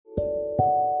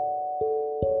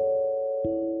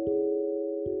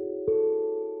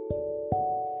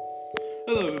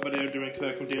everybody, I'm doing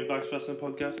Kirk from Demon Backs Wrestling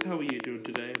Podcast. How are you doing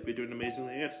today? I'll be doing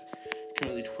amazingly. It's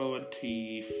currently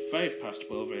 25 past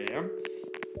 12 a.m.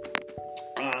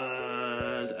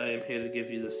 And I am here to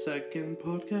give you the second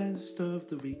podcast of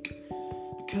the week,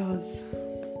 because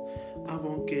I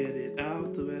won't get it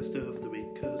out the rest of the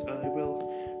week, because I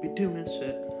will be doing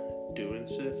shit.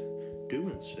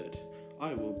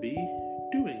 I will be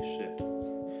doing shit.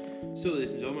 So,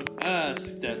 ladies and gentlemen,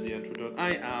 that's the intro done.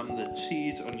 I am the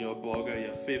cheese on your burger,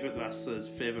 your favourite wrestler's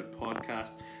favourite podcast,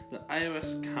 the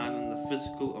Irish Cannon, the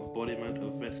physical embodiment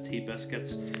of Ritz Tea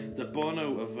Biscuits, the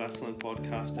Bono of wrestling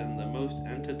podcasting, the most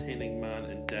entertaining man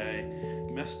in day,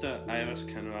 Mr. Irish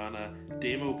Canrana,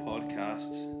 Demo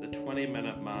Podcasts, the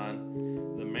 20-minute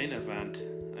man, the main event.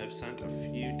 I've sent a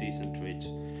few decent tweets.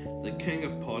 The king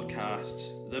of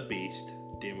podcasts, the beast,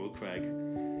 Demo Craig.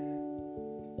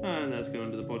 And let's go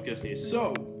into the podcast news.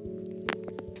 So,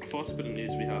 first bit of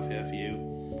news we have here for you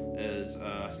is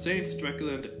Saint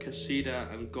Strickland,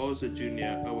 Kushida, and Garza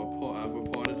Jr. have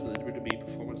reported to the WWE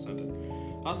Performance Center.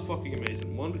 That's fucking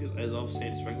amazing. One, because I love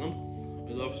Saint Strickland.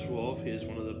 I love Swerve. He is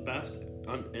one of the best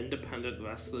independent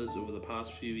wrestlers over the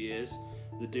past few years.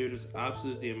 The dude is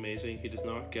absolutely amazing. He does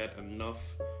not get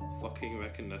enough fucking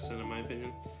recognition, in my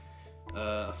opinion.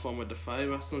 A former Defy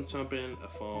Wrestling champion,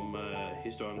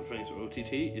 he's done things for OTT,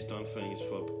 he's done things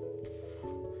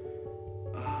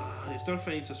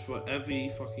just for every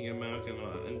fucking American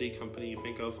or indie company you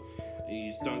think of.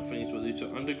 He's done things with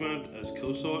Lucha Underground as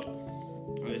Killsword,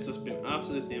 and it's just been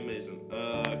absolutely amazing.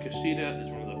 Kushida is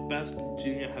one of the best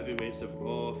junior heavyweights of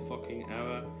all fucking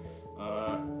era,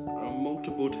 a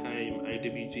multiple time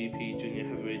IWGP junior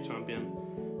heavyweight champion,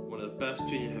 one of the best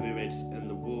junior heavyweights in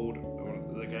the world,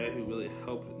 the guy who really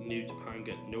helped New Japan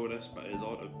get noticed by a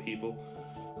lot of people,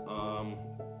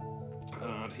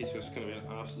 and he's just going to be an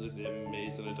absolutely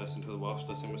amazing addition to the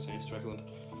roster. Same with Saint Strickland.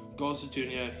 Garza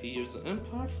Jr., he was an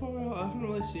Impact for a while. I haven't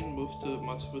really seen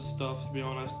much of his stuff, to be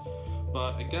honest,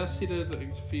 but I guess he did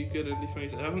a few good indie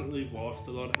things. I haven't really watched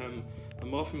a lot of him. I'm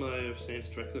more familiar with Saint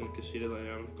Strickland and Kushida than I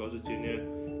am with Garza Jr.,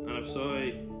 and I'm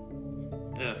sorry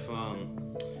if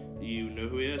you know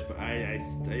who he is, but I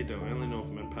don't really know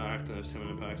from Impact, and it's him in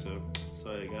Impact, so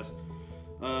sorry, I guess.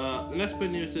 The next big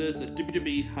news is that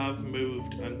WWE have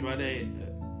moved Andrade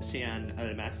Cien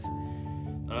Almas,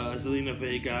 Zelina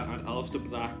Vega, and Aleister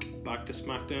Black back to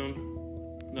SmackDown.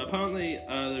 Now, apparently,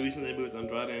 the reason they moved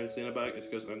Andrade and Zelina back is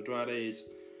because Andrade's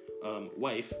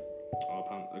wife,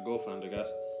 or a girlfriend, I guess,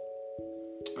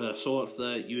 sort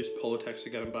of used politics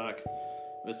to get him back.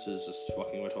 This is just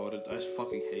fucking retarded. I just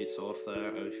fucking hate Soul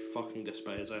Flair. I fucking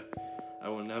despise her. I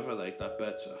will never like that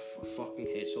bitch. I fucking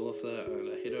hate Soul Flair, and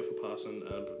I hate her for passing.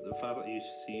 And the fact that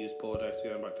she used politics to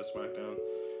get him back to SmackDown,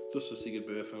 just so she could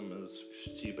boo him, is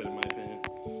stupid in my opinion.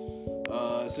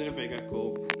 Zelina Vega,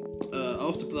 cool.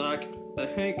 Aleister Black, I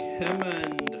think him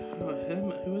and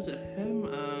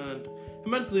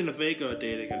Zelina Vega are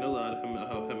dating. I know that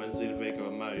how him and Zelina Vega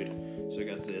are married. So I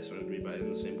guess they're going to be back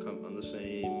in the same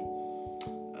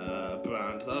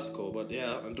brand. That's cool, but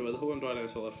yeah, the whole Andrade and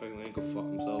Solar thing, they can go fuck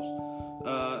themselves.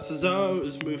 Cesaro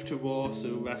has moved to Raw,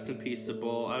 so rest in peace the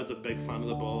Ball. I was a big fan of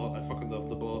the Ball. I fucking love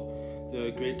the Ball. They're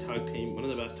a great tag team, one of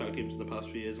the best tag teams in the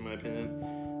past few years, in my opinion.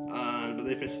 But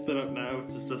they've been split up now.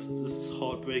 It's just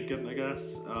heartbreaking, I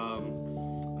guess.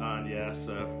 And yeah,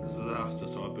 so that's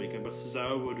just heartbreaking. But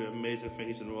Cesaro would do amazing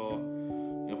things in Raw.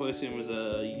 You'll probably see him as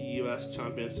a US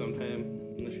champion sometime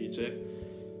in the future.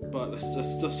 But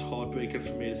it's just heartbreaking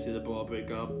for me to see the Ball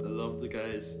break up. I love the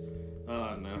guys.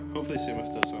 No. Hopefully Sheamus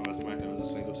still on SmackDown as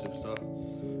a single superstar.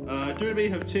 WWE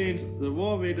have changed the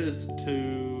Raw Raiders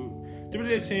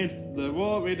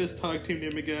tag team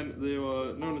name again. They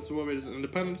were known as the Raw Raiders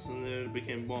Independence, and then it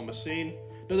became Raw Machine.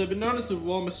 No, they've been known as the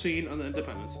Raw Machine on the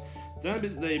Independence.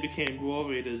 Then they became Raw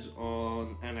Raiders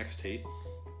on NXT.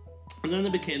 And then they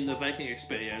became the Viking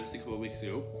Experience a couple of weeks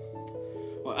ago.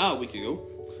 Well, a week ago.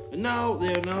 And now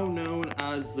they are now known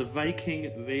as the Viking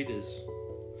Raiders.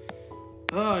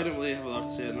 I don't really have a lot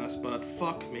to say on this, but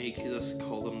fuck me, just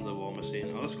call them the War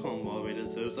Machine. I'll just call them War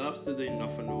Raiders. There's absolutely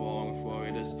nothing wrong with War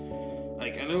Raiders.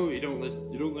 Like, I know you don't like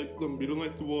them, you don't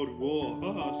like the word war.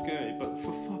 Scary. But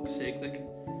for fuck's sake, like,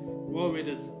 War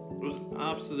Raiders was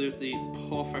absolutely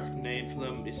perfect name for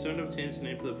them. They shouldn't have changed the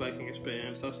name to the Viking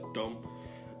Experience. That's dumb.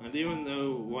 And even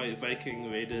though White Viking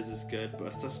Raiders is good, but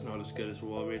it's just not as good as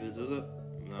War Raiders, is it?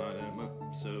 No, I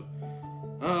don't. So,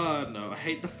 no, I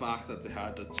hate the fact that they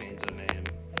had to change their name,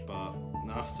 but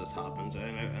that just happens.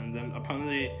 And then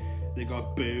apparently they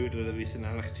got booed at a recent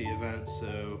NXT event,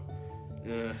 so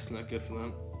it's not good for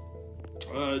them.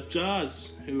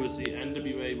 Jazz, who was the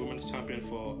NWA Women's Champion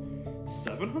for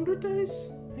 700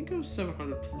 days, I think it was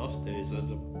 700 plus days, as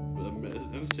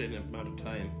an insane amount of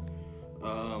time,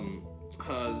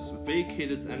 has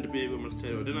vacated the NWA Women's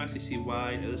title. I didn't actually see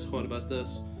why. I just heard about this.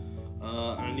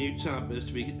 And a new champ is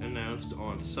to be announced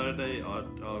on Saturday, or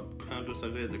crowned on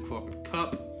Saturday at the Crockett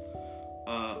Cup,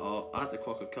 or at the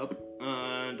Crockett Cup.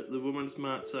 And the women's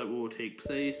match that will take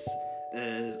place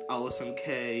is Allysin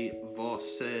Kay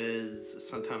versus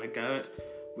Santana Garrett,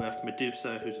 with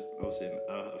Medusa, who's obviously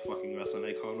a fucking wrestling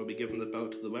icon, will be given the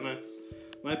belt to the winner.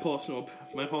 My personal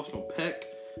pick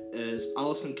is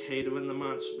Allysin Kay to win the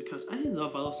match, because I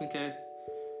love Allysin Kay.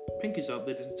 Pinkies up,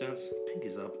 ladies and gents.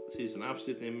 Pinkies up. She's an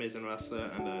absolutely amazing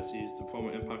wrestler, and she's the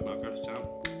former Impact Knockouts champ.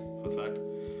 Fun fact.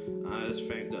 I just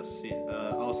think that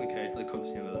Allysin Kay, like comes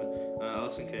into that.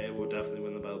 Allysin Kay will definitely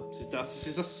win the belt.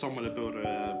 She's just someone to build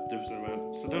a division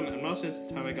around. So I'm not saying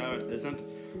Santana Garrett isn't,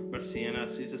 but Sienna,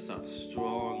 she's just that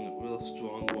real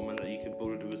strong woman that you can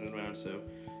build a division around. So,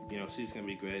 she's gonna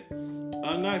be great.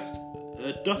 Next,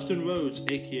 Dustin Rhodes,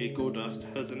 aka Goldust,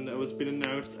 has been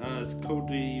announced as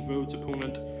Cody Rhodes'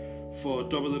 opponent for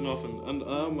Double or Nothing. And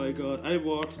oh my god, I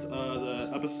watched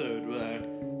the episode where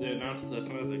they announced this,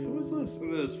 and I was like, who is this?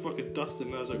 And there's fucking Dustin,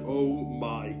 and I was like, oh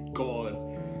my god.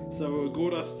 So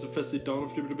Goldust is officially done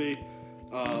with WWE.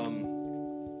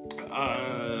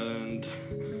 And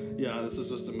yeah, this is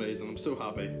just amazing. I'm so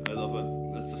happy. I love it.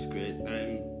 It's just great.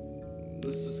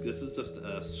 This is just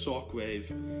a shockwave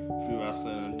through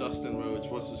wrestling, and Dustin Rhodes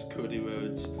versus Cody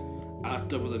Rhodes at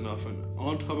Double or Nothing,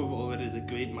 on top of already the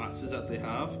great matches that they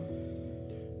have.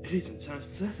 Ladies and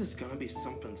gents, this is gonna be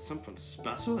something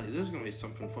special. Like, this is gonna be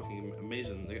something fucking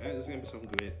amazing. Like, this is gonna be something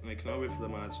great, and I cannot wait for the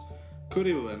match.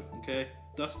 Cody will win, okay?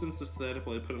 Dustin's just there to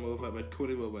probably put him over, but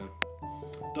Cody will win.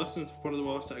 Dustin's part of the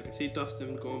roster. I can see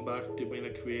Dustin going back to being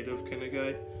a creative kind of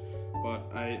guy, but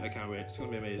I can't wait. It's gonna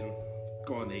be amazing.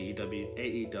 Go on, AEW.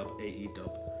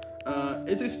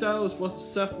 AJ Styles vs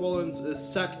Seth Rollins is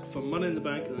set for Money in the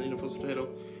Bank in the Universal title.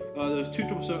 There's 2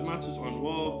 triple threat matches on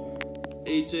Raw.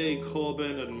 AJ,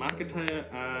 Corbin, and McIntyre,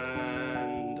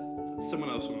 and someone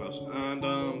else. And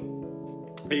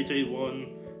AJ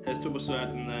won his triple threat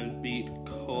and then beat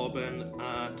Corbin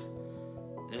at...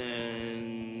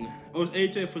 it was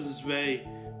AJ versus Ray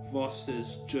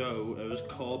versus Joe. It was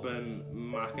Corbin,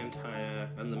 McIntyre,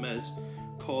 and The Miz.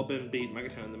 Corbin beat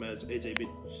McIntyre and The Miz. AJ beat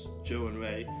Joe and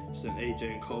Ray. So then AJ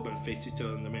and Corbin faced each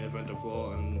other in the main event of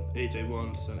Raw, and AJ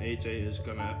won. So then AJ is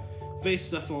gonna face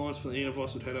Seth Rollins for the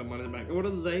Universal title Money in the Bank. I would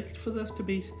have liked for this to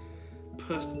be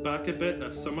pushed back a bit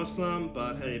at SummerSlam,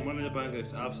 but hey, Money in the Bank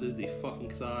is absolutely fucking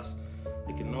class.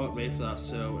 I cannot wait for that.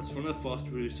 So it's one of the first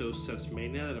Usos since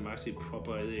Mania that I'm actually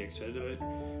properly excited about.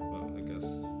 Well, I guess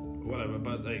whatever,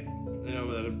 but like, that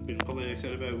I've been probably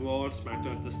excited about. Raw and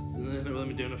SmackDown's just not really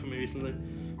been doing it for me recently,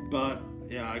 but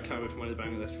yeah, I can't wait for Money in the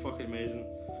Bank. That's fucking amazing.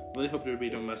 Really hope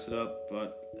WWE don't mess it up,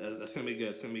 but it's gonna be good.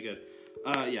 It's gonna be good.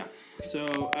 Yeah.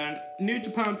 So, and New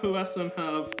Japan Pro Wrestling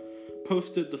have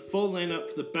posted the full lineup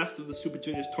for the Best of the Super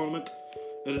Juniors tournament.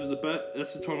 It is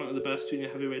it's the tournament of the best junior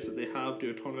heavyweights that they have do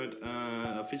a tournament,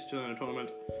 face each other in a tournament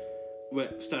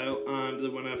with style, and the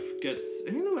winner gets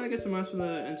a match with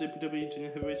the NJPW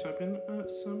Junior Heavyweight Champion at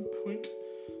some point.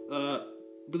 But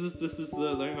this is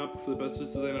the lineup for the best. This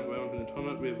is the lineup around in the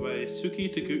tournament. We have Suki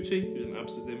Taguchi, who's an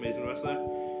absolutely amazing wrestler.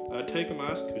 Tiger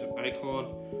Mask, who's an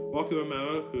icon. Rocky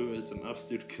Romero, who is an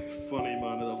absolute funny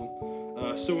man, I love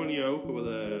him. So and Yo, who are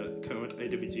the current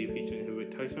IWGP Junior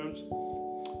Heavyweight Tag Champions.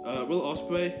 Will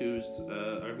Ospreay, who's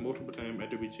a multiple-time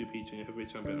IWGP Junior Heavyweight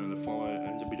Champion and a former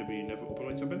NWW Never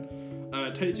Openweight Champion.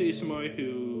 Taiji Ishimori,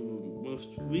 who most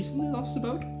recently lost the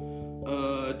belt.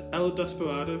 El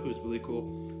Desperado, who's really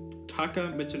cool.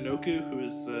 Taka Michinoku, who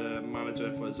is the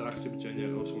manager for Zack Sabre Jr.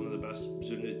 and also one of the best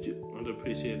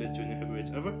underappreciated junior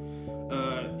heavyweights ever.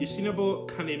 Yoshinobu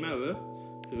Kanemaru,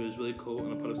 who is really cool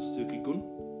and a part of Suzuki-gun.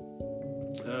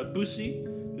 Bushi,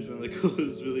 who's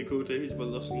really cool too. He's about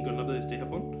Los Ingobernables de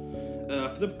Japón.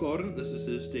 Flip Gordon, this is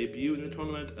his debut in the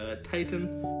tournament.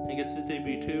 Titan, he gets his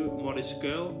debut too. Morty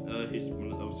Skrull, he's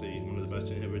obviously one of the best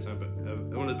junior heavyweights ever.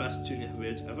 One of the best junior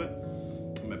heavyweights ever.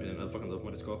 I fucking love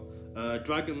Morty Skrull.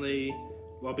 Dragon Lee,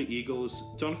 Robbie Eagles,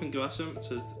 Jonathan Gresham, it's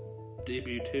his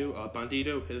debut too.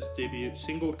 Bandito, his debut.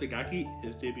 Shingo Takagi,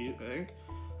 his debut, I think.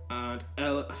 And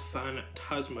El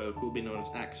Phantasmo, who will be known as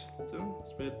X. So,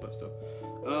 that's weird, but still.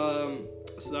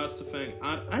 So that's the thing.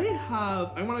 And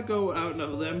I want to go out on a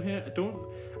limb here.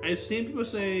 I've seen people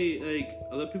say, like,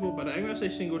 other people, but I'm going to say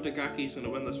Shingo Takagi's going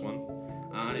to win this one.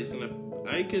 And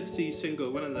I could see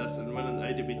Shingo winning this and winning the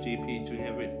IWGP Junior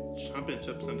Heavyweight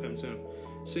Championship sometime soon.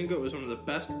 Shingo is one of the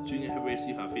best junior heavyweights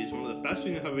you have. He's one of the best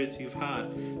junior heavyweights you've had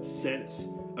since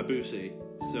Ibushi.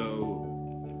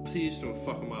 So, please don't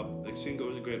fuck him up. Like, Shingo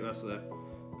is a great wrestler.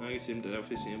 I can see him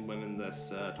definitely see him winning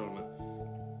this tournament.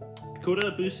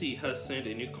 Kota Ibushi has signed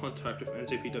a new contract with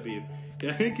NJPW.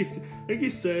 Yeah, I think he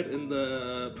said in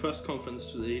the press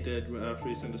conference that he did after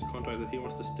he signed his contract that he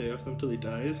wants to stay with them till he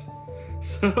dies.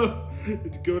 So,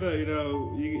 Kota, you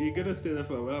know, you're gonna stay there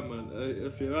for a while, man.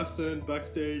 If you're wrestling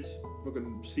backstage,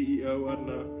 fucking CEO, I don't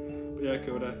know. But yeah,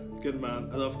 Kota, good man.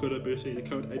 I love Kota Ibushi, the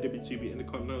current IWGP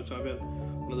Intercontinental Champion,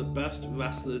 one of the best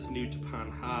wrestlers New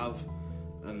Japan have.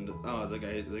 And the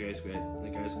guy's great. The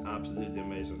guy's absolutely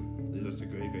amazing. He's just a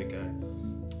great guy.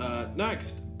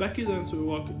 Next, Becky Lynch will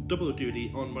work double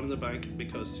duty on Money in the Bank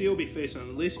because she'll be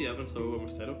facing Lacey Evans for the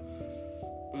women's title,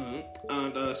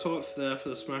 and Charlotte Flair for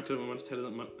the SmackDown women's title,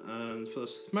 and for the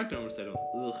SmackDown women's title.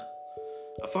 Ugh,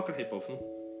 I fucking hate both of them.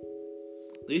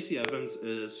 Lacey Evans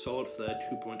is Charlotte Flair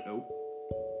 2.0.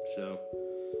 So,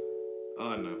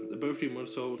 I don't know. They're both doing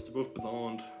moonsaults. They're both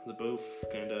blonde. They're both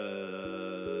kind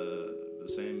of the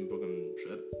same fucking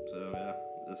shit. So yeah,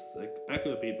 it's like Becky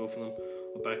will beat both of them,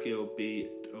 or Becky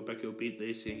will beat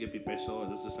Lacey and get beat by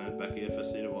Charlotte. This is send Becky if I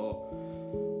see the wall.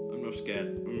 I'm not scared.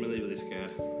 I'm really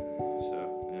scared. So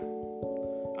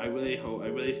yeah, I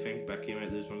really think Becky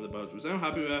might lose one of the belts, which I'm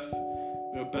happy with.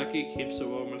 You know, Becky keeps the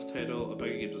women's title, or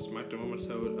Becky keeps the SmackDown women's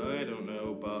title. I don't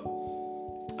know, but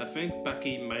I think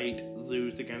Becky might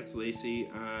lose against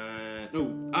Lacey.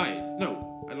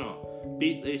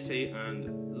 Beat Lacey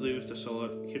and lose to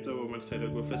Charlotte, keep the women's title,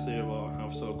 go for the Raw, and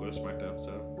have Charlotte go to SmackDown.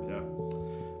 So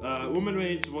yeah. Roman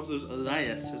Reigns versus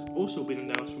Elias has also been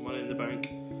announced for Money in the Bank.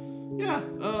 Yeah,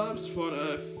 that's fun.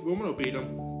 Roman will beat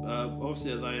him.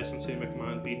 Obviously Elias and Shane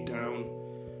McMahon beat down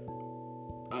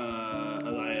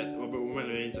Elias, but Roman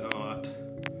Reigns are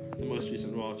the most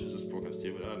recent Raw, which is just broken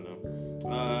stupid. I don't know.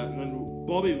 And then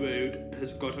Bobby Roode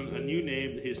has gotten a new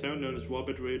name. He's now known as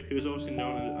Robert Roode. He was obviously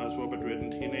known as Robert Roode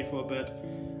in TNA for a bit,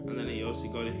 and then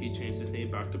he changed his name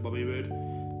back to Bobby Roode.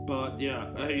 But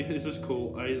yeah, this is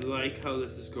cool. I like how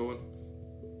this is going.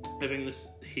 I think this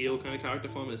heel kind of character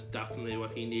form is definitely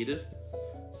what he needed.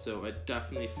 So I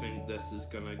definitely think this is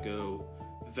gonna go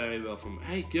very well from.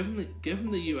 Hey, give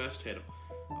him the US title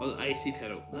or the IC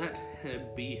title. Let him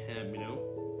be him. You know,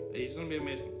 he's gonna be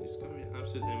amazing. He's gonna be an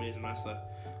absolutely amazing wrestler.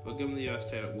 We'll give him the US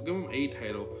title. We'll give him a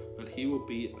title, and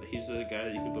he's the guy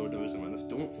that you can build those around.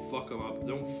 Don't fuck him up.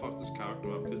 Don't fuck this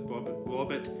character up, because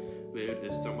Robert Roode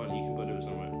is someone you can build those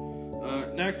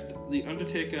around. Next, The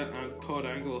Undertaker and Kurt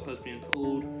Angle has been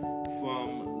pulled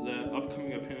from the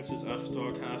upcoming appearances at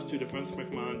StarCast due to Vince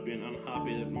McMahon being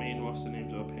unhappy that main roster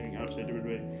names are appearing outside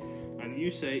WWE. And you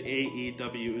say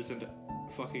AEW isn't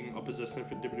fucking opposition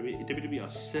for WWE. WWE are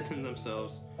sitting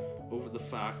themselves over the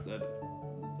fact that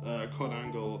Kurt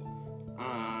Angle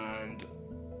and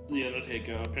The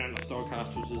Undertaker are appearing at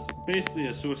StarCast, which is basically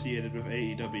associated with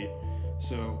AEW.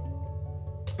 So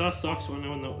that sucks when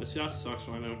I know. That sucks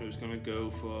when I know who's gonna go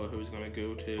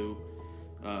to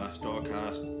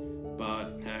StarCast.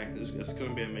 But hey, it's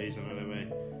gonna be amazing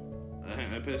anyway.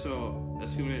 It's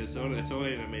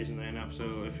already an amazing lineup.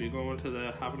 So if you're going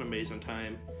to have an amazing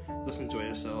time, just enjoy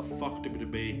yourself. Fuck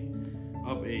WWE,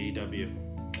 up AEW.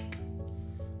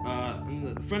 And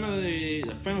the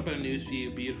final bit of news for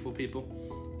you, beautiful people,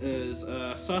 is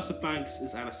Sasha Banks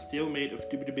is at a stalemate of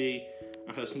WWE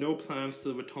and has no plans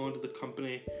to return to the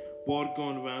company. Word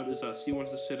going around is that she wants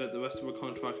to sit out the rest of her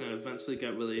contract and eventually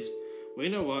get released. Well,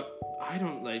 you know what? I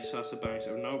don't like Sasha Banks.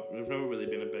 I've never really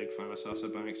been a big fan of Sasha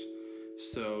Banks.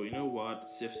 So, you know what?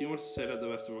 If she wants to sit out the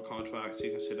rest of her contract, she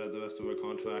can sit out the rest of her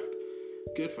contract.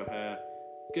 Good for her.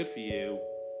 Good for you.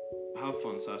 Have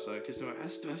fun, Sasha, because I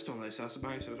just don't like Sasha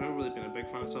Banks. I've never really been a big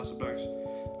fan of Sasha Banks,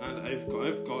 and I've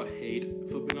got hate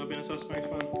for not being a Sasha Banks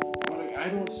fan. But I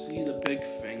don't see the big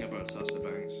thing about Sasha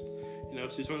Banks. You know,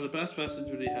 she's one of the best wrestlers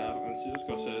we have, and she just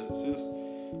got said it.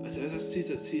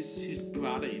 She's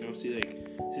bratty. You know,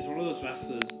 she's one of those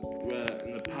wrestlers where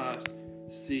in the past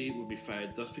she would be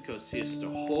fired just because she has such a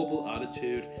horrible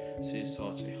attitude. She's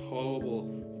such a horrible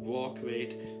walk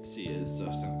rate. She is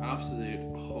just an absolute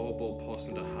horrible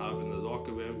person to have in the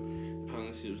locker room.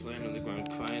 Apparently she was laying on the ground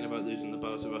crying about losing the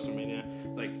belt at WrestleMania.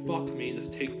 Like, fuck me,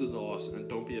 just take the loss and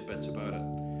don't be a bitch about it.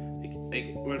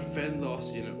 Like when Finn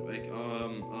lost, you know, like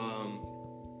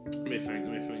let me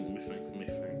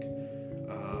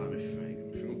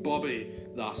think. Bobby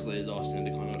lastly lost in the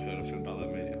Intercontinental title Finn Balor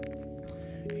at Mania.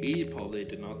 He probably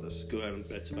did not just go out and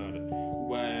bitch about it.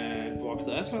 When Brock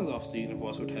Lesnar lost the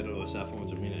Universal title or Seth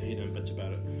Rollins at Mania, he didn't bitch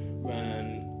about it.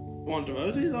 When Ronda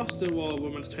Rousey lost the World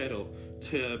Women's title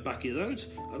to Becky Lynch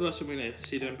at WrestleMania,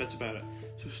 she didn't bitch about it.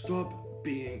 So stop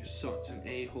being such an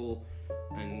a-hole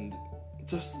and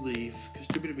just leave, because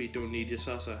WWE don't need you,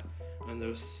 Sasha. and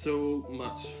there's so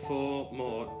much far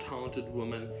more talented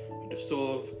women who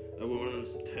deserve a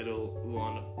women's title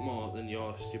run more than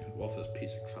your stupid worthless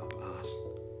piece of crap ass.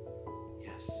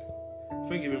 Yes.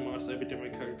 Thank you very much. I've been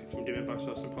Damien Kirk from Damien Back's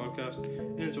Wrestling Podcast.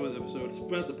 Enjoy the episode.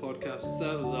 Spread the podcast.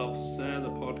 Share the love. Share the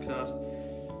podcast.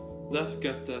 Let's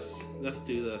get this. Let's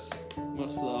do this.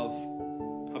 Much love.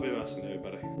 Happy wrestling,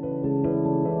 everybody.